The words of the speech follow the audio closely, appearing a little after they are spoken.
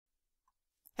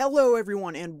Hello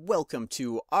everyone and welcome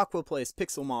to Aqua Plays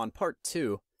Pixelmon Part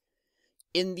 2.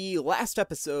 In the last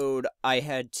episode, I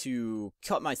had to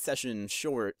cut my session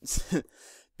short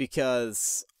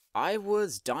because I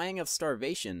was dying of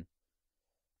starvation.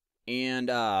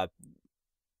 And,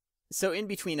 so in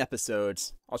between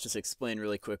episodes, I'll just explain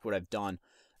really quick what I've done.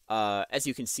 As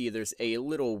you can see, there's a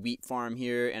little wheat farm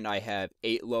here, and I have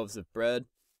 8 loaves of bread.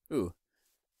 Ooh.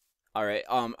 Alright,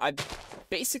 I've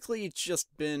basically just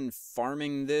been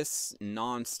farming this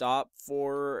non-stop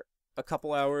for a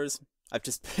couple hours. I've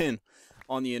just been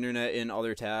on the internet in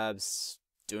other tabs,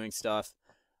 doing stuff,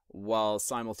 while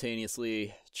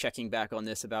simultaneously checking back on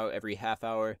this about every half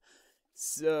hour.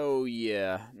 So,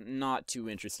 yeah, not too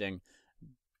interesting.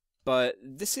 But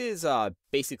this is,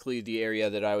 basically the area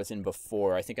that I was in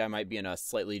before. I think I might be in a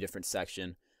slightly different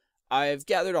section. I've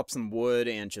gathered up some wood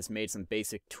and just made some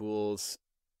basic tools.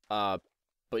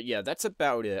 But yeah, that's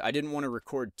about it. I didn't want to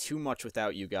record too much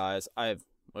without you guys.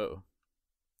 Whoa.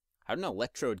 How did an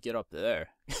electrode get up there?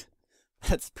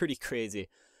 That's pretty crazy.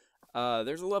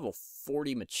 There's a level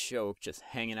 40 Machoke just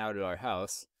hanging out at our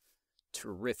house.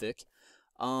 Terrific.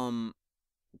 But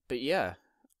yeah.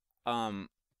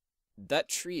 That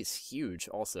tree is huge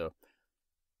also.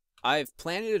 I've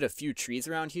planted a few trees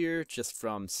around here just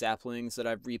from saplings that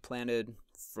I've replanted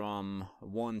from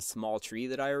one small tree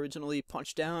that I originally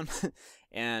punched down.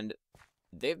 And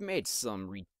they've made some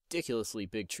ridiculously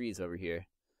big trees over here.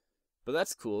 But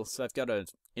that's cool, so I've got an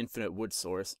infinite wood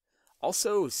source.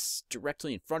 Also,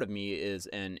 directly in front of me is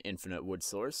an infinite wood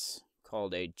source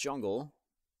called a jungle.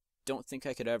 Don't think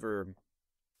I could ever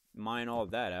mine all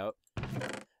of that out.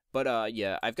 But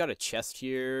yeah, I've got a chest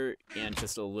here and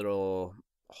just a little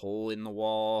hole in the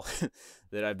wall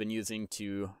that I've been using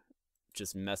to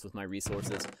just mess with my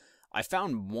resources. I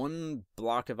found one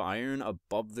block of iron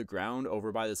above the ground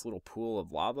over by this little pool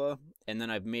of lava, and then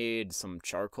I've made some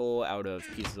charcoal out of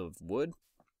pieces of wood.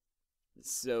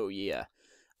 So yeah.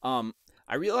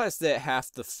 I realized that half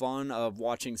the fun of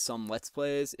watching some Let's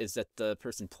Plays is that the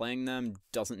person playing them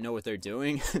doesn't know what they're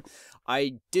doing.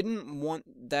 I didn't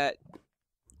want that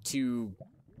to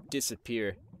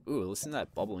disappear. Ooh, listen to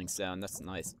that bubbling sound. That's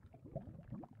nice.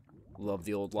 Love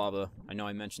the old lava. I know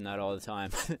I mention that all the time.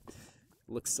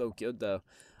 Looks so good, though.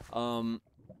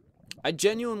 I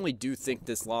genuinely do think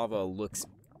this lava looks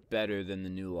better than the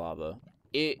new lava.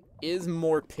 It is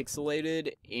more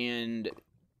pixelated, and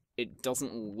it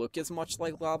doesn't look as much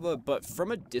like lava, but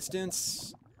from a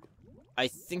distance, I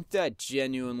think that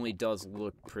genuinely does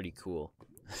look pretty cool.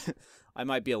 I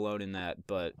might be alone in that,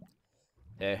 but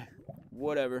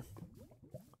whatever.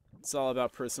 It's all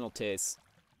about personal taste.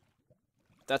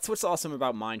 That's what's awesome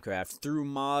about Minecraft. Through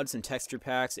mods and texture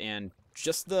packs and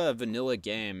just the vanilla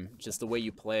game, just the way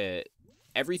you play it,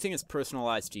 everything is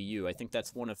personalized to you. I think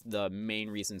that's one of the main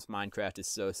reasons Minecraft is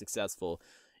so successful.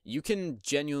 You can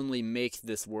genuinely make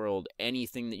this world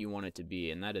anything that you want it to be,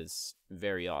 and that is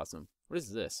very awesome. What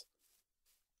is this?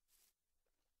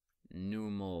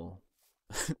 Numal.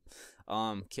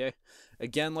 Okay.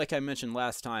 Again, like I mentioned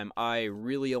last time, I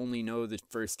really only know the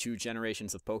first 2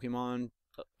 generations of Pokemon.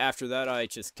 After that, I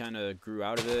just kind of grew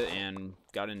out of it and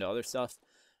got into other stuff.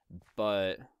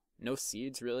 But no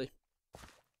seeds, really.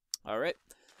 Alright.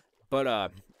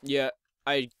 But, yeah,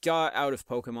 I got out of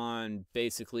Pokemon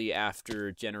basically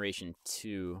after Generation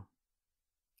 2.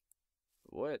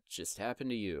 What just happened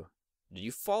to you? Did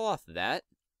you fall off that?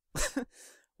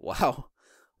 Wow.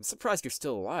 I'm surprised you're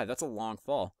still alive. That's a long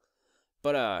fall.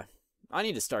 But, I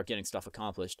need to start getting stuff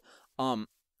accomplished.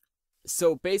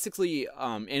 So basically,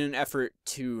 in an effort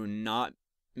to not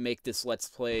make this Let's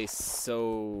Play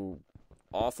so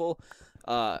awful,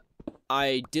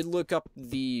 I did look up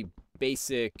the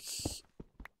basic...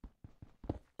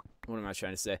 What am I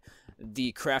trying to say?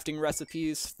 The crafting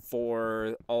recipes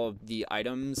for all of the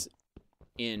items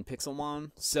in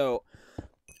Pixelmon. So,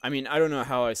 I mean, I don't know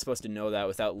how I was supposed to know that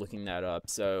without looking that up,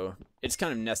 so it's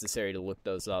kind of necessary to look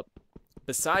those up.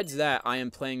 Besides that, I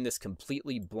am playing this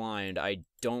completely blind. I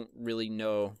don't really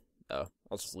know... Oh,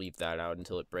 I'll just leave that out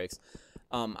until it breaks.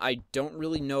 I don't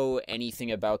really know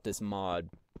anything about this mod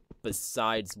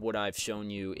besides what I've shown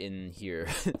you in here.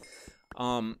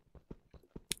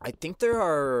 I think there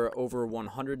are over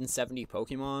 170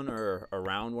 Pokemon, or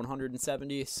around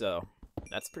 170, so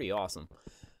that's pretty awesome.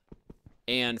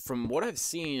 And from what I've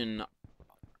seen,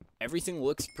 everything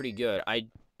looks pretty good. I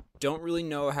don't really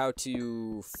know how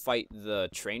to fight the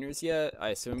trainers yet. I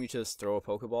assume you just throw a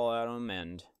Pokeball at them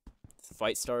and the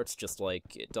fight starts just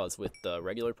like it does with the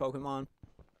regular Pokemon.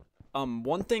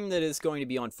 One thing that is going to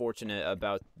be unfortunate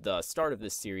about the start of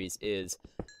this series is,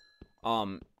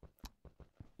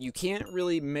 you can't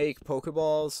really make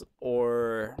Pokeballs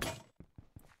or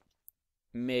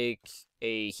make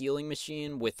a healing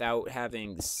machine without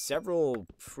having several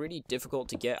pretty difficult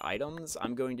to get items,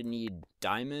 I'm going to need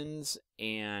diamonds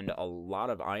and a lot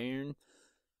of iron.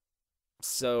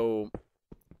 So,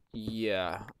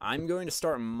 yeah, I'm going to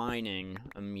start mining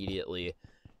immediately.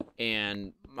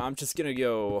 And I'm just going to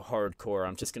go hardcore.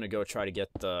 I'm just going to go try to get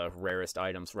the rarest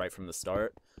items right from the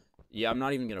start. Yeah, I'm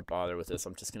not even going to bother with this.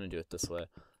 I'm just going to do it this way.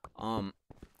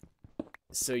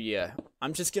 So yeah,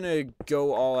 I'm just gonna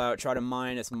go all out, try to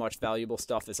mine as much valuable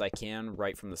stuff as I can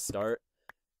right from the start.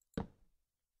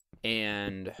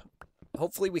 And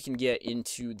hopefully we can get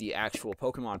into the actual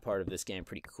Pokemon part of this game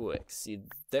pretty quick. See,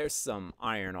 there's some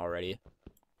iron already.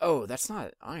 Oh, that's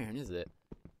not iron, is it?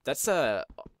 That's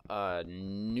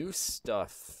new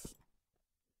stuff.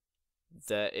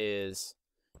 That is...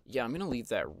 Yeah, I'm gonna leave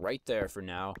that right there for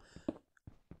now.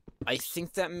 I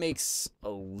think that makes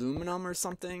aluminum or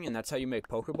something, and that's how you make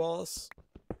Pokeballs.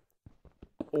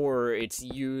 Or it's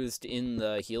used in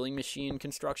the healing machine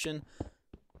construction.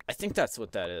 I think that's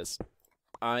what that is.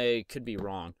 I could be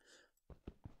wrong.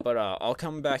 But I'll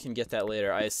come back and get that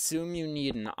later. I assume you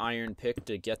need an iron pick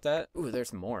to get that. Ooh,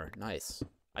 there's more. Nice.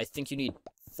 I think you need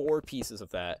 4 pieces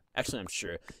of that. Actually, I'm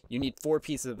sure. You need 4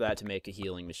 pieces of that to make a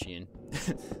healing machine.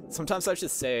 Sometimes I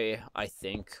just say, I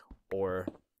think, or...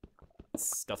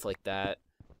 stuff like that,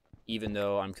 even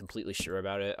though I'm completely sure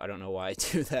about it. I don't know why I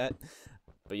do that.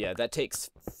 But yeah, that takes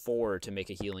 4 to make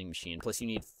a healing machine. Plus you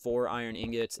need 4 iron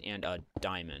ingots and a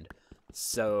diamond.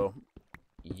 So,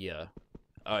 yeah.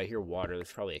 Oh, I hear water.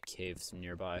 There's probably a cave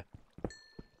nearby,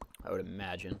 I would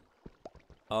imagine.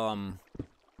 So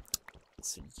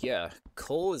yeah,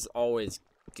 coal is always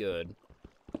good.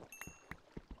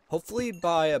 Hopefully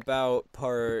by about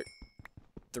part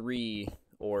 3...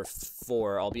 or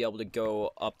 4, I'll be able to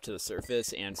go up to the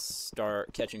surface and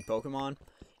start catching Pokemon.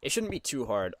 It shouldn't be too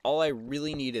hard. All I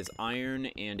really need is iron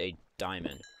and a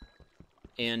diamond.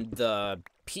 And the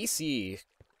PC,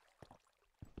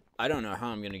 I don't know how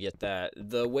I'm going to get that.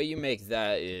 The way you make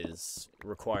that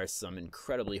requires some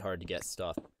incredibly hard to get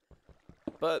stuff.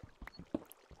 But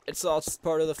it's all just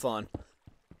part of the fun.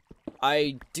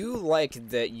 I do like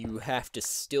that you have to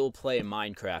still play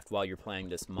Minecraft while you're playing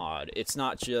this mod. It's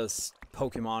not just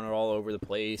Pokemon are all over the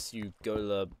place. You go to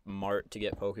the mart to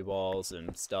get Pokeballs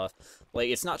and stuff. Like,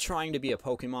 it's not trying to be a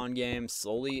Pokemon game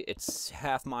solely. It's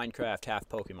half Minecraft, half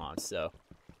Pokemon. So,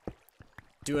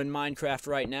 doing Minecraft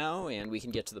right now, and we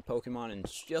can get to the Pokemon in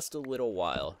just a little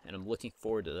while. And I'm looking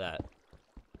forward to that.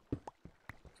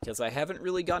 Because I haven't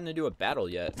really gotten to do a battle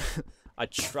yet. I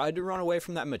tried to run away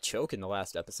from that Machoke in the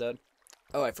last episode.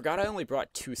 Oh, I forgot I only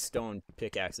brought 2 stone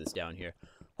pickaxes down here.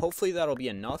 Hopefully that'll be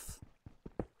enough.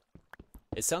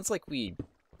 It sounds like we...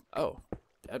 Oh,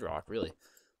 bedrock, really?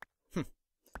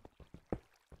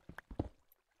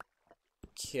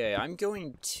 Okay, I'm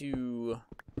going to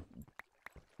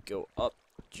go up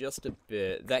just a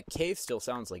bit. That cave still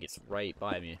sounds like it's right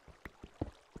by me.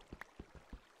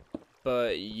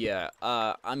 But yeah,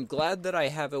 I'm glad that I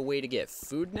have a way to get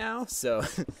food now, so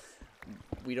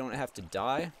we don't have to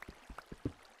die.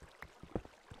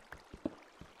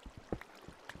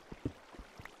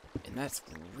 And that's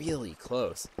really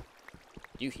close.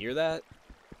 Do you hear that?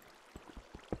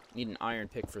 Need an iron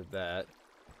pick for that.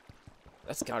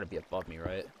 That's gotta be above me,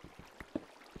 right?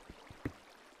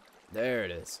 There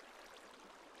it is.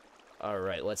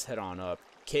 Alright, let's head on up.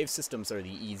 Cave systems are the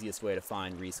easiest way to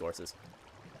find resources.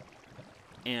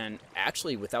 And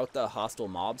actually, without the hostile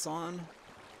mobs on,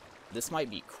 this might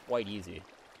be quite easy.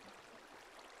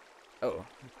 Oh,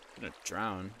 I'm gonna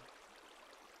drown.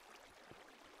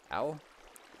 Ow.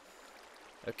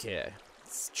 Okay,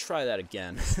 let's try that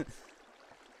again.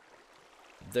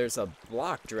 There's a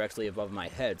block directly above my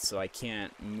head, so I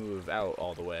can't move out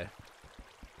all the way.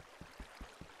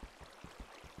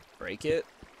 Break it?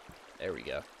 There we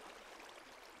go.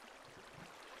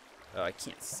 Oh, I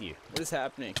can't see. What is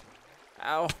happening?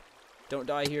 Ow! Don't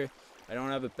die here. I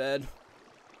don't have a bed.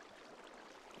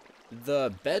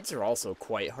 The beds are also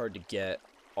quite hard to get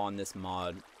on this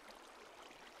mod.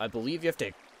 I believe you have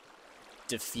to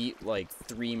defeat like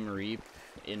 3 Mareep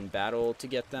in battle to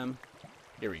get them.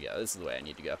 Here we go. This is the way I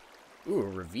need to go. Ooh, a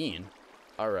ravine.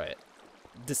 Alright.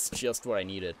 This is just what I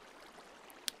needed.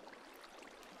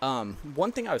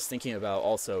 One thing I was thinking about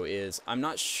also is, I'm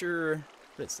not sure...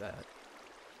 What is that?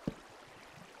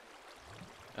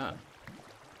 Oh.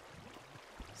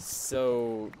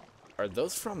 So, are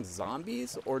those from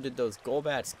zombies, or did those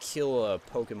Golbats kill a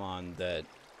Pokemon that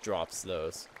drops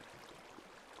those?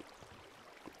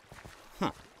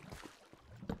 Huh.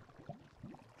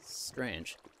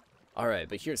 Strange. Alright,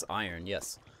 but here's iron,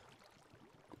 yes.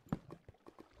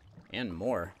 And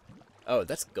more. Oh,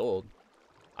 that's gold.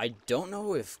 I don't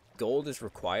know if gold is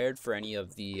required for any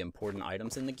of the important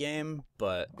items in the game,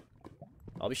 but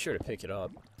I'll be sure to pick it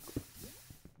up.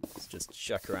 Let's just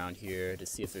check around here to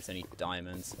see if there's any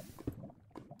diamonds.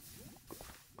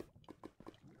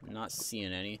 Not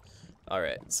seeing any.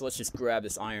 Alright, so let's just grab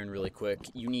this iron really quick.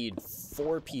 You need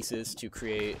 4 pieces to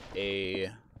create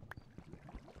a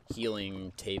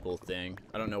healing table thing.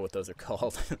 I don't know what those are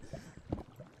called.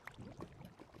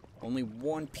 Only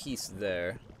 1 piece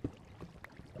there.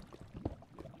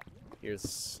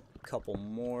 Here's a couple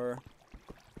more.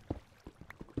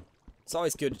 It's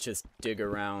always good to just dig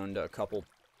around a couple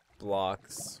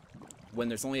blocks when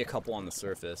there's only a couple on the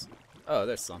surface. Oh,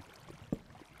 there's some.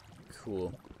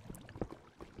 Cool.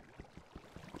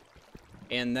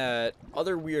 And that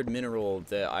other weird mineral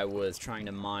that I was trying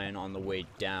to mine on the way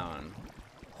down,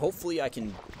 hopefully I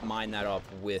can mine that up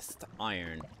with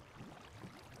iron.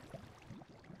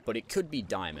 But it could be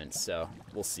diamond, so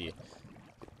we'll see.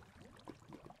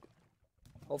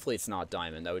 Hopefully it's not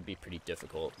diamond, that would be pretty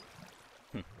difficult.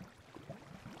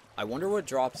 I wonder what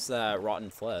drops that rotten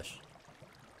flesh.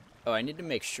 Oh, I need to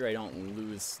make sure I don't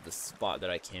lose the spot that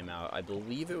I came out. I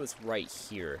believe it was right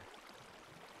here.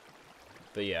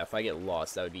 But yeah, if I get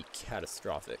lost, that would be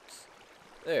catastrophic.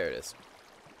 There it is.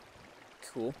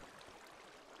 Cool.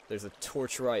 There's a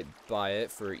torch right by it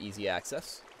for easy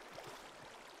access.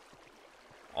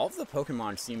 All of the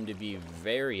Pokemon seem to be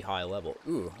very high level.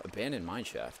 Ooh, abandoned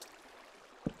mineshaft.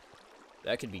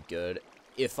 That could be good.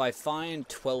 If I find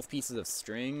 12 pieces of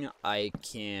string, I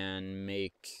can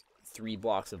make 3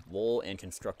 blocks of wool and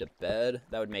construct a bed.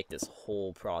 That would make this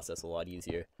whole process a lot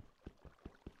easier.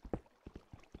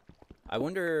 I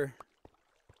wonder...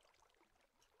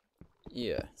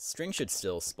 Yeah, string should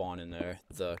still spawn in there,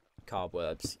 the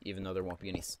cobwebs, even though there won't be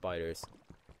any spiders.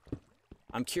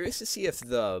 I'm curious to see if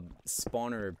the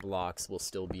spawner blocks will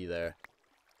still be there.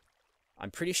 I'm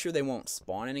pretty sure they won't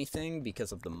spawn anything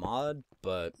because of the mod,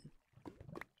 but...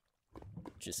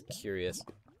 just curious.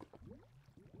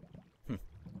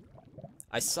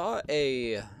 I saw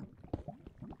a...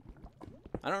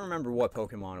 I don't remember what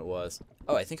Pokemon it was.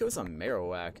 Oh, I think it was a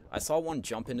Marowak. I saw one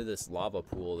jump into this lava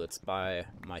pool that's by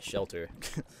my shelter.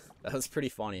 That was pretty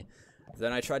funny.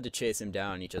 Then I tried to chase him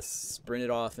down, and he just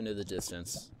sprinted off into the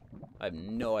distance. I have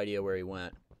no idea where he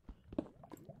went.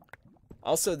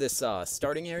 Also, this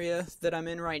starting area that I'm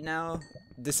in right now,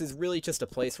 this is really just a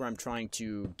place where I'm trying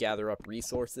to gather up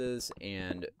resources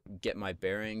and get my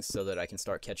bearings so that I can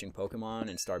start catching Pokemon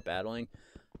and start battling.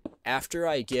 After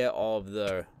I get all of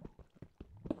the...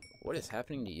 What is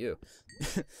happening to you?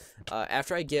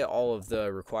 After I get all of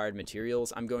the required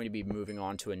materials, I'm going to be moving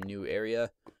on to a new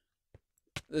area.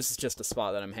 This is just a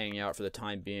spot that I'm hanging out for the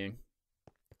time being.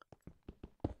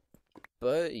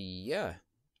 But, yeah.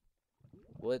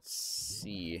 Let's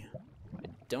see. I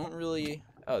don't really...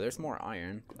 Oh, there's more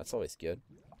iron. That's always good.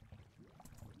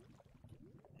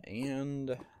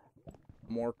 And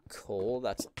more coal.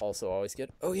 That's also always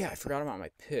good. Oh, yeah, I forgot about my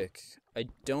pick. I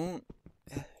don't...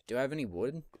 Do I have any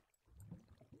wood?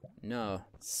 No.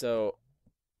 So,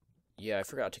 yeah, I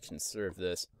forgot to conserve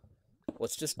this.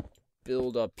 Let's just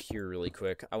build up here really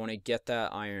quick. I want to get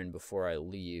that iron before I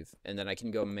leave, and then I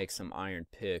can go make some iron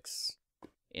picks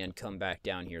and come back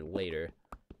down here later.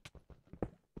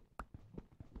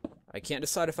 I can't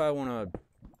decide if I want to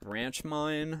branch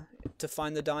mine to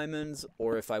find the diamonds,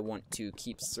 or if I want to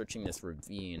keep searching this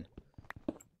ravine.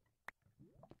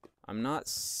 I'm not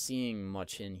seeing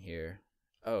much in here.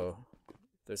 Oh,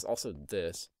 there's also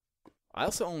this. I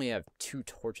also only have 2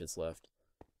 torches left.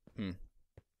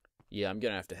 Yeah, I'm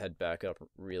gonna have to head back up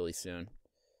really soon.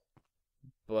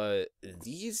 But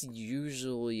these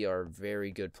usually are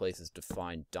very good places to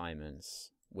find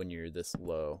diamonds when you're this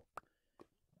low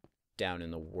down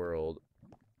in the world.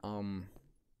 Ooh,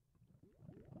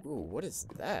 what is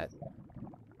that?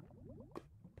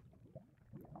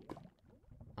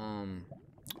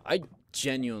 I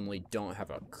genuinely don't have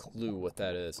a clue what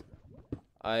that is.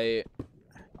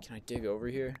 Can I dig over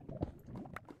here?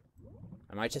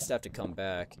 I might just have to come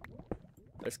back.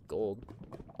 There's gold.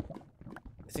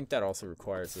 I think that also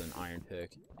requires an iron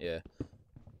pick. Yeah.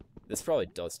 This probably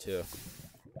does too.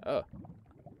 Oh.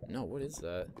 No, what is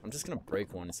that? I'm just gonna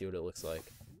break one and see what it looks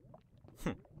like.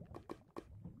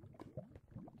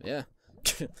 Yeah.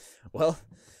 Well,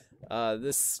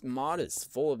 this mod is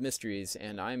full of mysteries,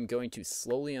 and I'm going to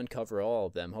slowly uncover all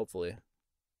of them, hopefully.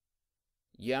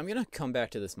 Yeah, I'm gonna come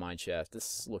back to this mine shaft.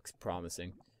 This looks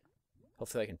promising.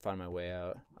 Hopefully I can find my way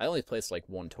out. I only placed like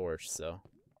 1 torch, so...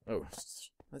 Oh,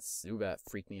 that Zubat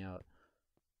freaked me out.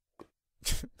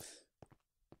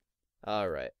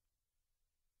 Alright.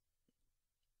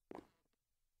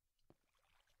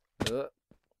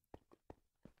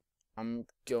 I'm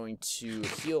going to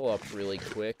heal up really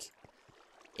quick,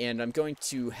 and I'm going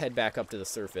to head back up to the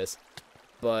surface,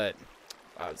 but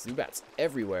Zubats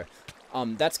everywhere.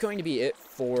 That's going to be it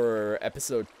for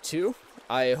episode 2.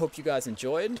 I hope you guys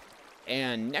enjoyed,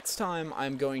 and next time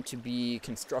I'm going to be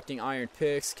constructing iron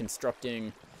picks,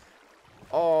 constructing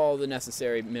all the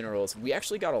necessary minerals. We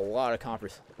actually got a lot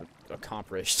accomplished.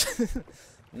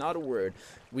 Not a word.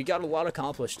 We got a lot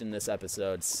accomplished in this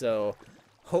episode, so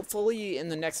hopefully in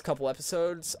the next couple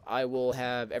episodes I will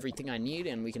have everything I need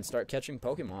and we can start catching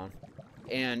Pokemon.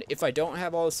 And if I don't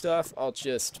have all the stuff, I'll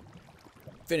just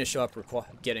finish up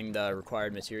getting the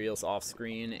required materials off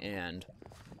screen, and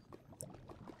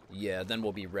yeah, then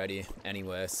we'll be ready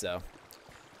anyway. So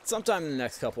sometime in the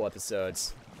next couple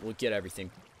episodes we'll get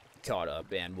everything caught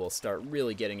up and we'll start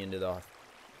really getting into the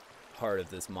heart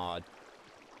of this mod.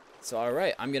 So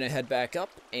alright, I'm gonna head back up,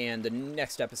 and the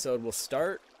next episode will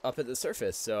start up at the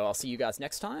surface. So I'll see you guys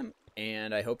next time,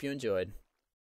 and I hope you enjoyed.